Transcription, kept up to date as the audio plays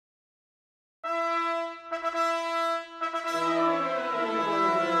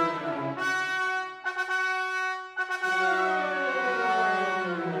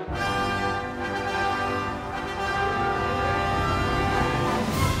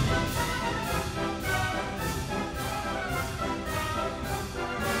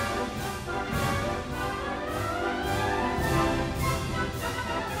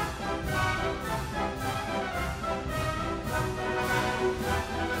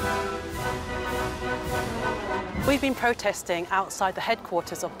We've been protesting outside the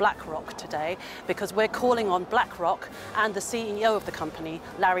headquarters of Blackrock today because we're calling on Blackrock and the CEO of the company,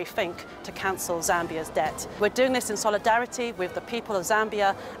 Larry Fink, to cancel Zambia's debt. We're doing this in solidarity with the people of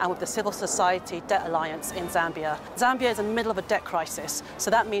Zambia and with the Civil Society Debt Alliance in Zambia. Zambia is in the middle of a debt crisis,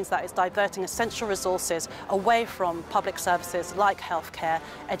 so that means that it's diverting essential resources away from public services like healthcare,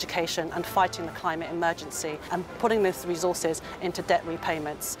 education and fighting the climate emergency and putting these resources into debt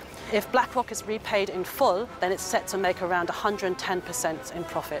repayments. If Blackrock is repaid in full, then it's set to make around 110% in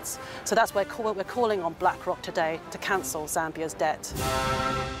profits. So that's why we're calling on Blackrock today to cancel Zambia's debt.